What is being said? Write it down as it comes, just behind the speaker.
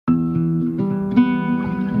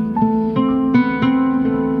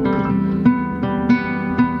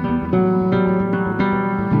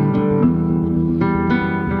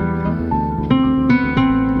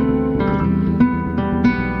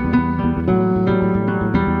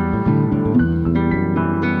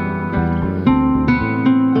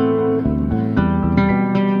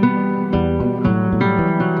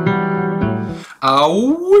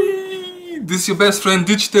Yowee! This is your best friend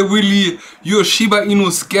Digital Willy, your Shiba Inu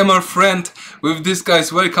scammer friend. With this,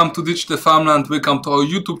 guys, welcome to Digital Farmland, welcome to our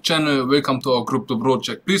YouTube channel, welcome to our crypto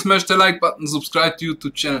project. Please smash the like button, subscribe to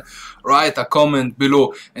YouTube channel, write a comment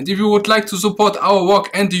below. And if you would like to support our work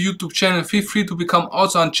and the YouTube channel, feel free to become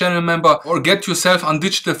also a channel member or get yourself on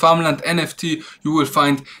Digital Farmland NFT. You will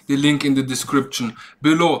find the link in the description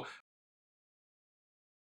below.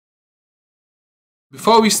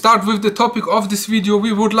 Before we start with the topic of this video,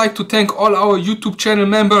 we would like to thank all our YouTube channel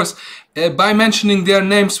members by mentioning their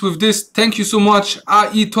names with this. Thank you so much.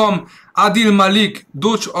 A.E. Tom, Adil Malik,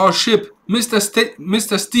 Doge or SHIB,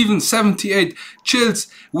 Mr. Steven 78, Chills,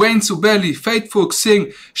 Wayne Subeli, Faithful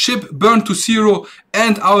Singh, SHIB Burn to Zero,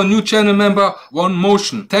 and our new channel member One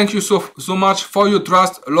Motion. Thank you so much for your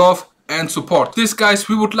trust, love and support. This, guys,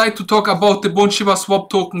 we would like to talk about the ShibaSwap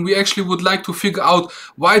token. We actually would like to figure out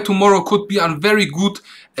why tomorrow could be a very good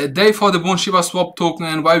day for the ShibaSwap token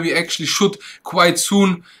and why we actually should quite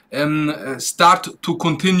soon start to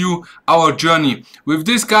continue our journey. With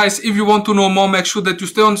this, guys, if you want to know more, make sure that you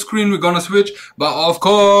stay on the screen. We're gonna switch, but of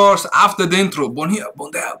course after the intro. Bon here,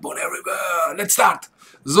 bon there, bon everywhere. Let's start.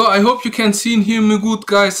 So I hope you can see and hear me good,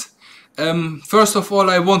 guys. First of all,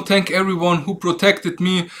 I want to thank everyone who protected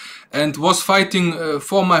me and was fighting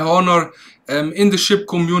for my honor in the SHIB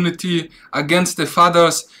community against the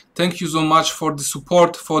fathers. Thank you so much for the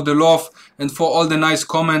support, for the love, and for all the nice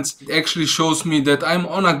comments. It actually shows me that I'm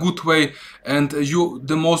on a good way, and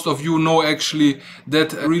the most of you know actually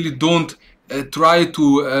that I really don't try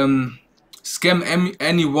to scam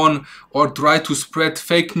anyone or try to spread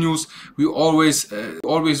fake news. We always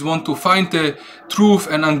want to find the truth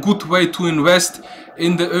and a good way to invest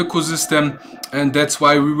in the ecosystem, and that's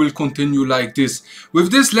why we will continue like this. With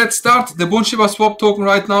this, let's start. The ShibaSwap token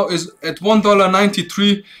right now is at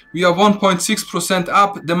 $1.93. we are 1.6%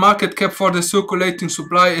 up. The market cap for the circulating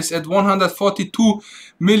supply is at $142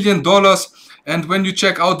 million. And when you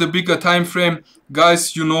check out the bigger time frame,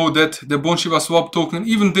 guys, you know that the ShibaSwap token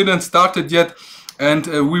even didn't started yet. And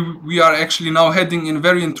we are actually now heading in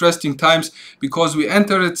very interesting times because we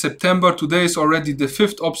entered September. Today is already the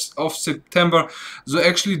 5th of September. So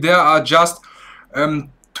actually there are just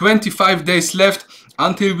 25 days left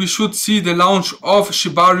until we should see the launch of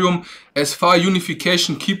Shibarium, as far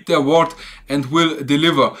unification keep their word and will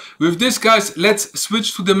deliver. With this, guys, let's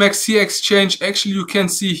switch to the MaxC exchange. Actually, you can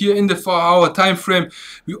see here in the 4-hour time frame,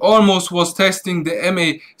 we almost was testing the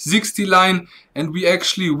MA60 line, and we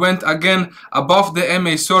actually went again above the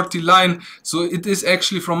MA30 line. So it is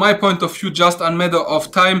actually, from my point of view, just a matter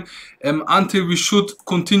of time until we should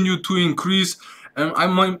continue to increase. I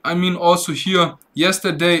mean also here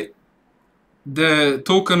yesterday the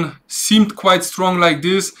token seemed quite strong like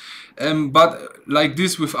this, but like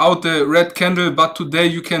this without the red candle. But today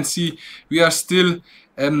you can see we are still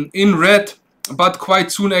in red, but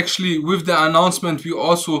quite soon actually with the announcement we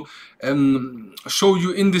also show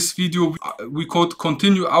you in this video we could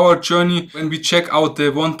continue our journey. When we check out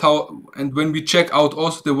the 1,000 and when we check out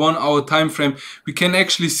also the 1-hour time frame, we can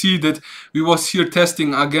actually see that we was here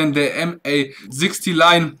testing again the MA60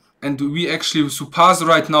 line, and we actually surpass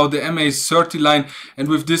right now the MA30 line. And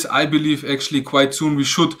with this, I believe actually quite soon we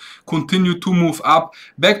should continue to move up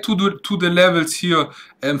back to the levels here,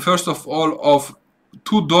 first of all of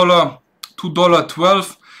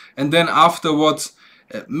 $2.12, and then afterwards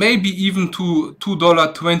maybe even to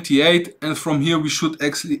 $2.28, and from here we should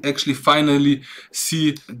actually finally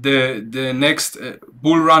see the next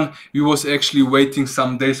bull run we was actually waiting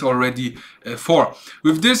some days already for.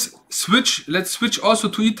 With this switch, let's switch also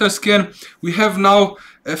to Etherscan. We have now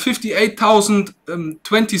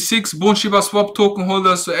 58,026 ShibaSwap token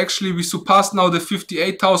holders. So actually we surpassed now the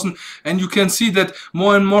 58,000, and you can see that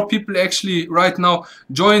more and more people actually right now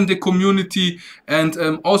join the community and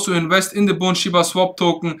also invest in the ShibaSwap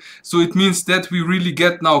token. So it means that we really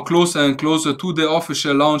get now closer and closer to the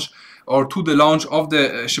official launch, or to the launch of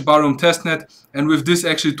the Shibarium testnet, and with this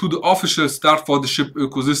actually to the official start for the SHIB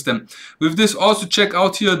ecosystem. With this, also check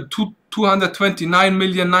out here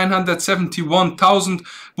 229,971,000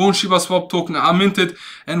 ShibaSwap token are minted,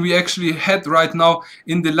 and we actually had right now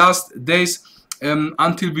in the last days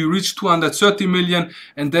until we reach 230 million,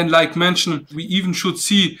 and then like mentioned we even should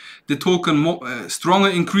see the token more, stronger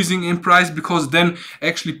increasing in price, because then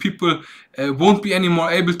actually people won't be anymore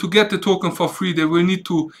able to get the token for free. They will need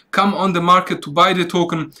to come on the market to buy the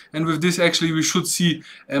token, and with this actually we should see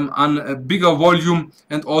a bigger volume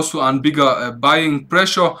and also a bigger buying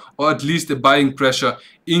pressure, or at least the buying pressure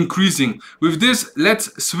increasing. With this,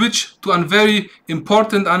 let's switch to a very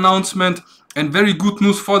important announcement and very good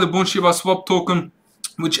news for the ShibaSwap token.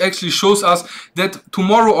 which actually shows us that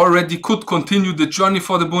tomorrow already could continue the journey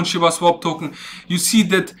for the Bone ShibaSwap token. You see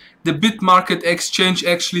that the Bitmarket exchange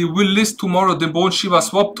actually will list tomorrow the Bone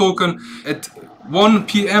ShibaSwap token at 1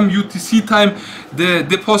 p.m. UTC time. The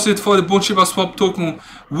deposit for the Bone ShibaSwap token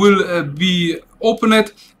will be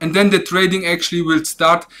opened, and then the trading actually will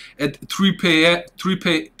start at 3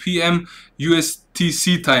 p.m.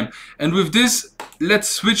 USTC time. And with this, let's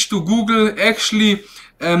switch to Google. Actually,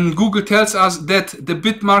 Google tells us that the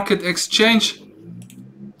Bitmarket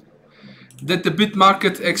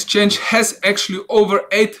exchange has actually over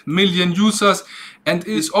 8 million users and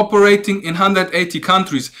is operating in 180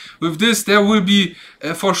 countries. With this, there will be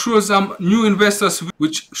for sure some new investors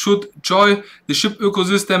which should join the SHIB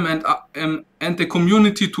ecosystem and the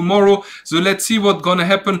community tomorrow. So let's see what's gonna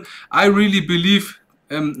happen. I really believe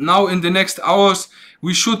now in the next hours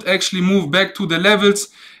we should actually move back to the levels.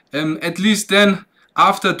 At least then,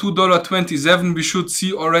 after $2.27, we should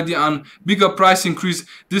see already a bigger price increase.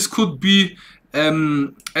 This could be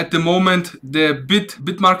at the moment the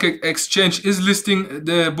Bitmarket exchange is listing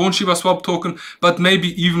the Bone ShibaSwap token, but maybe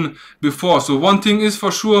even before. So one thing is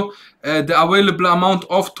for sure, the available amount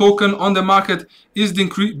of token on the market is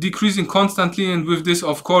decreasing constantly, and with this,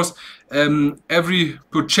 of course, every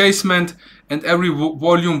purchasement and every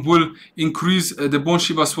volume will increase the Bone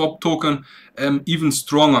ShibaSwap token even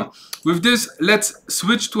stronger. With this, let's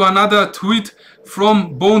switch to another tweet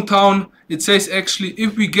from Bone Town. It says actually,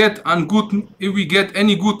 if we get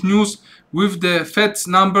any good news with the Fed's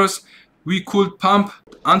numbers, we could pump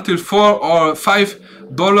until $4 or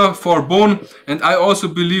 $5 for Bone, and I also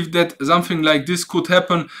believe that something like this could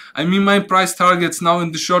happen. I mean, my price targets now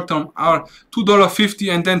in the short term are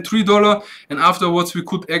 $2.50 and then $3, and afterwards we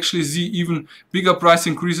could actually see even bigger price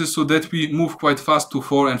increases, so that we move quite fast to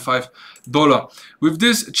 $4 and $5. With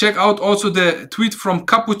this, check out also the tweet from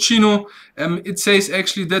Cappuccino. It says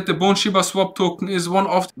actually that the Bone ShibaSwap token is one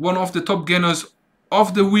of the top gainers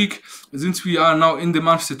of the week. Since we are now in the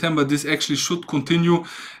month September, this actually should continue,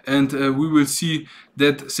 and we will see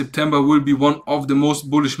that September will be one of the most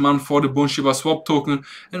bullish months for the Bone ShibaSwap token,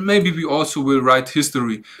 and maybe we also will write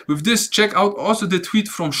history. With this, check out also the tweet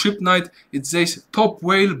from SHIB Night. It says Top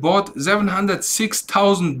Whale bought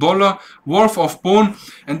 $706,000 worth of Bone,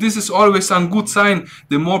 and this is always a good sign.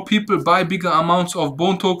 The more people buy bigger amounts of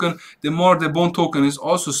Bone token, the more the Bone token is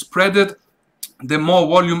also spreaded, the more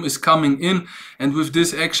volume is coming in, and with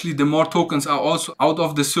this actually the more tokens are also out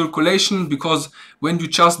of the circulation, because when you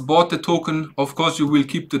just bought the token, of course you will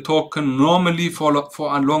keep the token normally for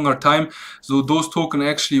a longer time, so those tokens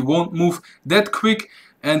actually won't move that quick,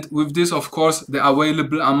 and with this, of course, the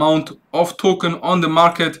available amount of token on the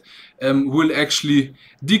market will actually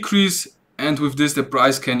decrease, and with this the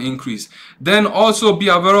price can increase. Then also be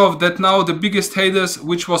aware of that now the biggest haters,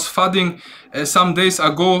 which was flooding some days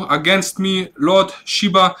ago against me, Lord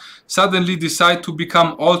Shiba, suddenly decide to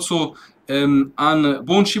become also an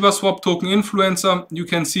Bone ShibaSwap token influencer. You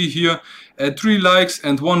can see here 3 likes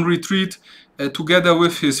and 1 retweet together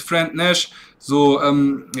with his friend Nash. So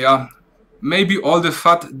yeah, maybe all the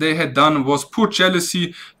FUD they had done was pure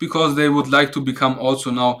jealousy, because they would like to become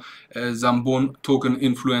also now some Bone token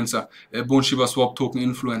influencer, Bone ShibaSwap token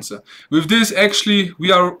influencer. With this, actually,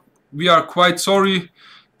 we are quite sorry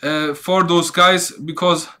for those guys,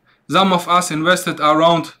 because some of us invested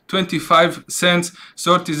around 25 cents,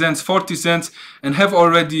 30 cents, 40 cents, and have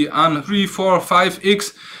already on 3, 4,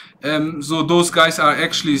 5x. So those guys are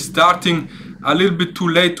actually starting a little bit too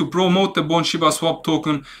late to promote the Bone ShibaSwap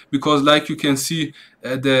token, because like you can see,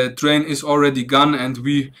 the train is already gone, and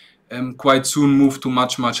we quite soon move to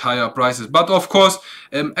much higher prices. But of course,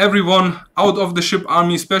 everyone out of the SHIB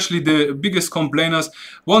army, especially the biggest complainers,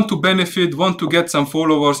 want to benefit, want to get some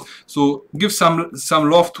followers. So give some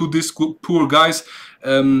love to these poor guys,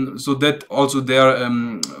 so that also their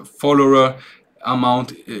follower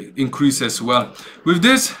amount increase as well. With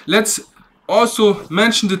this, let's also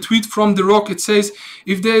mention the tweet from The Rock. It says,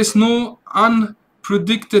 if there is no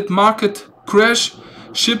unpredicted market crash,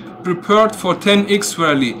 SHIB prepared for 10x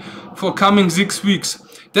rally for coming 6 weeks.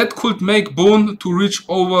 That could make Bone to reach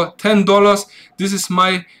over $10. This is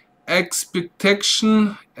my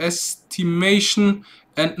estimation,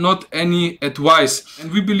 and not any advice.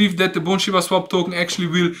 And we believe that the Bone ShibaSwap token actually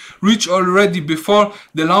will reach already before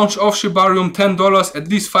the launch of Shibarium $10, at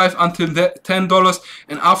least 5 until $10,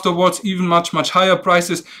 and afterwards even much higher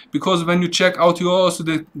prices, because when you check out here also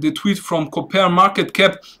the tweet from Compare Market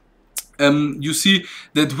Cap, you see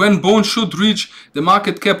that when Bone should reach the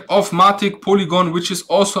market cap of Matic Polygon, which is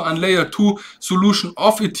also a layer 2 solution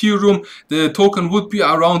of Ethereum, the token would be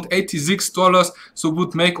around $86, so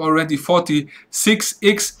would make already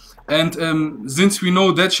 46x. And since we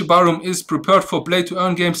know that Shibarium is prepared for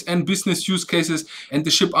play-to-earn games and business use cases, and the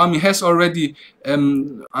SHIB army has already a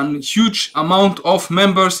huge amount of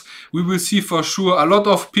members, we will see for sure a lot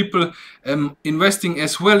of people investing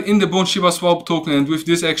as well in the Bone ShibaSwap token. And with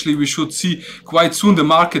this, actually, we should see quite soon the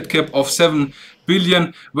market cap of 7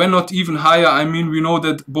 billion, when not even higher. I mean, we know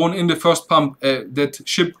that Bone in the first pump, that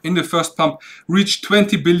SHIB in the first pump reached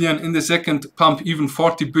 20 billion, in the second pump even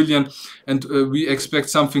 40 billion, and we expect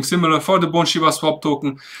something similar for the Bone ShibaSwap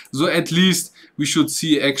token. So at least we should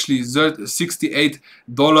see actually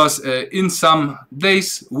 $68 in some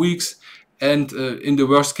days, weeks, and in the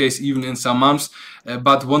worst case even in some months.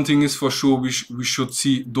 But one thing is for sure, we should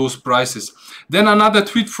see those prices. Then another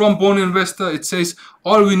tweet from Bone Investor. It says,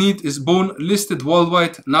 all we need is Bone listed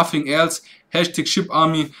worldwide, nothing else. Hashtag SHIB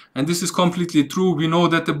army. And this is completely true. We know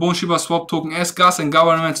that the Bone ShibaSwap token, as gas and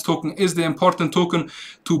governments token, is the important token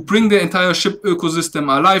to bring the entire SHIB ecosystem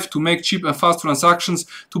alive, to make cheap and fast transactions,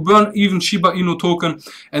 to burn even Shiba Inu token.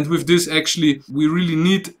 And with this, actually, we really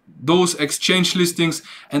need those exchange listings.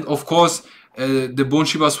 And of course, the Bone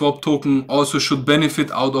ShibaSwap token also should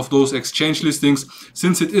benefit out of those exchange listings.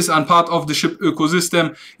 Since it is a part of the SHIB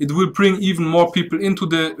ecosystem, it will bring even more people into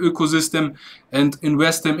the ecosystem and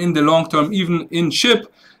invest them in the long term, even in SHIB.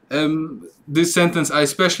 This sentence I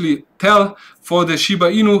especially tell for the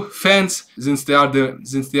Shiba Inu fans, since they are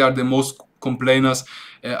the most complainers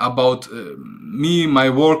about me, my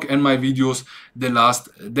work and my videos the last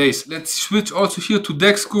days. Let's switch also here to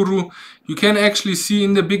DEX Guru. You can actually see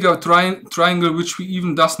in the bigger triangle, which we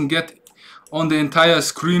even doesn't get on the entire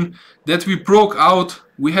screen, that we broke out.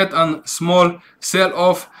 We had a small sell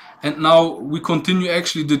off, and now we continue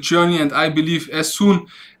actually the journey. And I believe as soon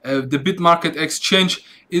the BitMarket exchange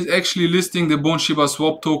is actually listing the Bone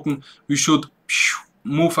ShibaSwap token, we should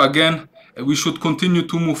move again. We should continue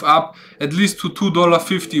to move up at least to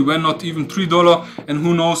 $2.50, when not even $3, and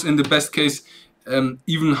who knows, in the best case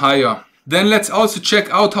even higher. Then let's also check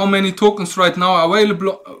out how many tokens right now are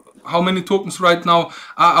available. How many tokens right now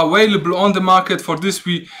are available on the market. For this,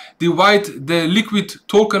 we divide the liquid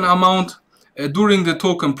token amount during the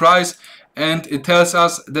token price, and it tells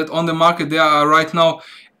us that on the market there are right now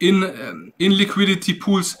in liquidity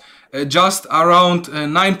pools just around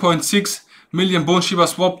 9.6 million Bone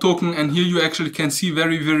ShibaSwap token. And here you actually can see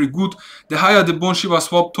very good, the higher the Bone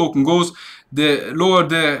ShibaSwap token goes, the lower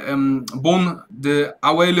the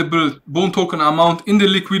available Bone token amount in the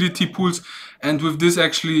liquidity pools. And with this,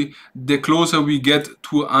 actually, the closer we get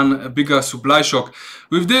to a bigger supply shock.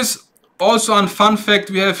 With this, also a fun fact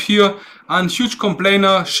we have here, a huge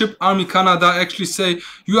complainer, SHIB Army Canada, actually say,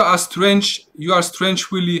 you are strange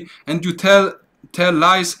Willy, and you tell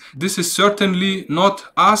lies. This is certainly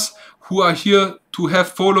not us who are here to have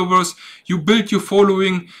followers. You build your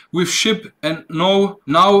following with SHIB, and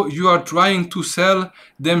now you are trying to sell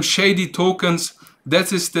them shady tokens.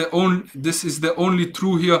 This is the only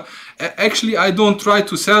true here. Actually, I don't try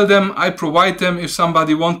to sell them. I provide them. If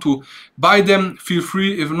somebody want to buy them, feel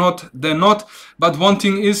free. If not, then not. But one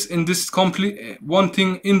thing in this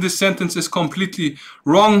sentence is completely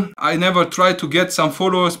wrong. I never try to get some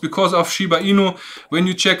followers because of Shiba Inu. When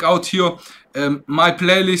you check out here my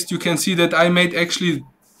playlist, you can see that I made actually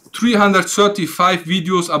 335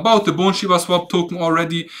 videos about the Bone ShibaSwap token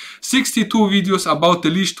already, 62 videos about the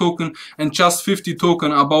LEASH token, and just 50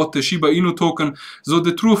 token about the Shiba Inu token. So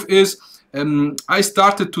the truth is, I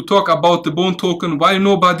started to talk about the Bone token while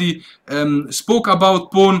nobody spoke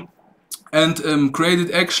about Bone, and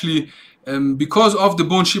created actually because of the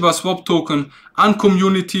Bone ShibaSwap token and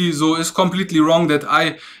Commiunity. So it's completely wrong that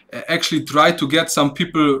I actually tried to get some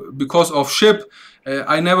people because of SHIB.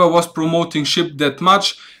 I never was promoting SHIB that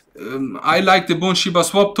much. I like the Bone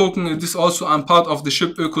ShibaSwap token. It is also a part of the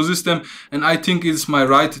SHIB ecosystem, and I think it's my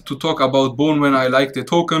right to talk about Bone when I like the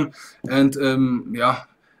token. And yeah,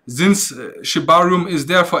 since Shibarium is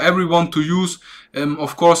there for everyone to use,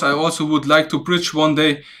 of course I also would like to bridge one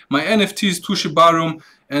day my NFTs to Shibarium.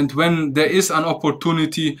 And when there is an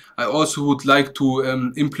opportunity, I also would like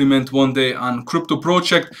to implement one day a crypto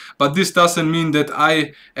project. But this doesn't mean that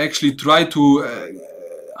I actually try to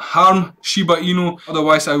harm Shiba Inu.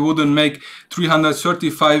 Otherwise, I wouldn't make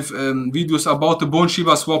 335 videos about the Bone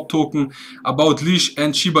ShibaSwap token, about LEASH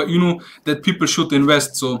and Shiba Inu, that people should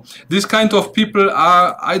invest. So this kind of people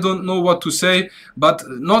are, I don't know what to say, but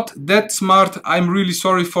not that smart. I'm really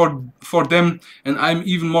sorry for them, and I'm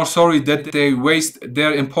even more sorry that they waste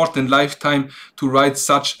their important lifetime to write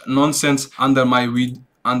such nonsense under my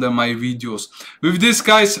videos. With this,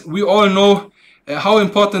 guys, we all know how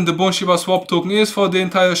important the Bone ShibaSwap token is for the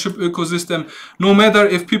entire SHIB ecosystem. No matter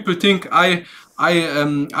if people think I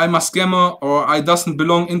I'm a scammer or I doesn't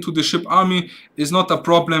belong into the SHIB army is not a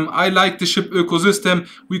problem. I like the SHIB ecosystem.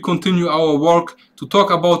 We continue our work to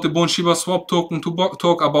talk about the ShibaSwap token, to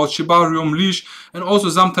talk about Shibarium, LEASH, and also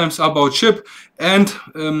sometimes about SHIB and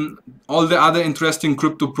all the other interesting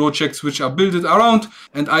crypto projects which are built around.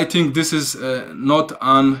 And I think this is not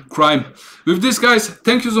a crime. With this, guys,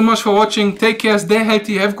 thank you so much for watching. Take care, stay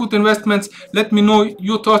healthy, have good investments. Let me know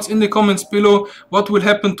your thoughts in the comments below. What will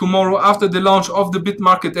happen tomorrow after the launch of the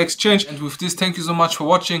BitMarket exchange. And with this, thank you so much for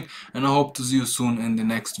watching, and I hope to see you soon in the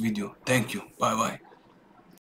next video. Thank you. Bye bye.